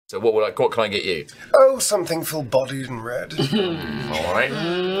So what can I get you? Oh, something full-bodied and red. All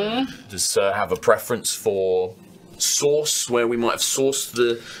right. Does Sir have a preference for source, where we might have sourced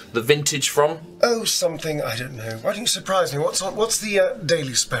the vintage from? Oh, something, I don't know. Why don't you surprise me? What's the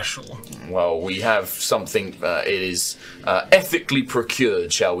daily special? Well, we have something, it is ethically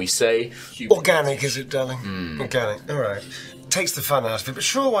procured, shall we say. Organic, is it, darling? Organic, all right. Takes the fun out of it, but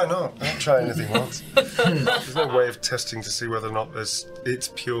sure, why not? I'll try anything once. There's no way of testing to see whether or not it's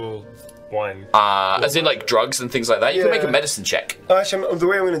pure wine. As in like drugs and things like that? You can make a medicine check. Actually, the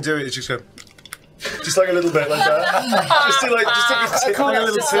way I'm going to do it is just go... Just like a little bit like that. Just take a tip, like a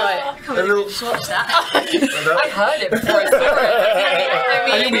little tip. A little... Watch that. I heard it before I saw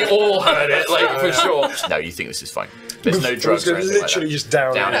it. I think we all heard it, like, for sure. No, you think this is fine. There's no drugs or anything literally like just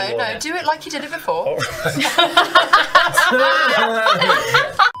down No, it. no, do it like you did it before.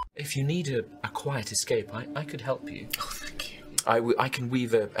 If you need a quiet escape, I could help you. Oh, thank you. I can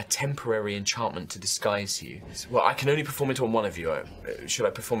weave a temporary enchantment to disguise you. Well, I can only perform it on one of you. Should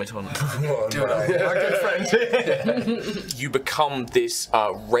I perform it on... Do it. Our good friend. You become this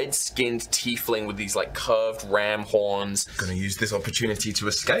red-skinned tiefling with these like curved ram horns. Gonna use this opportunity to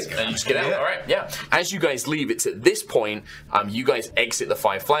escape. And you just get out, all right, yeah. As you guys leave, it's at this point, you guys exit the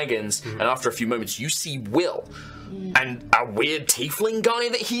Five Flagons, and after a few moments, you see Will. And a weird tiefling guy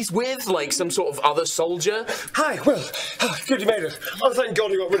that he's with, like some sort of other soldier. Hi, Will. Oh, good you made it. Oh, thank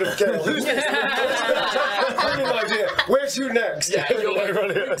God you got rid of Gale. Who's this? Brilliant idea. Where to next? Yeah, you're like,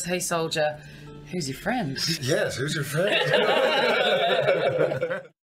 right here. Hey, soldier, who's your friend? Yes, who's your friend?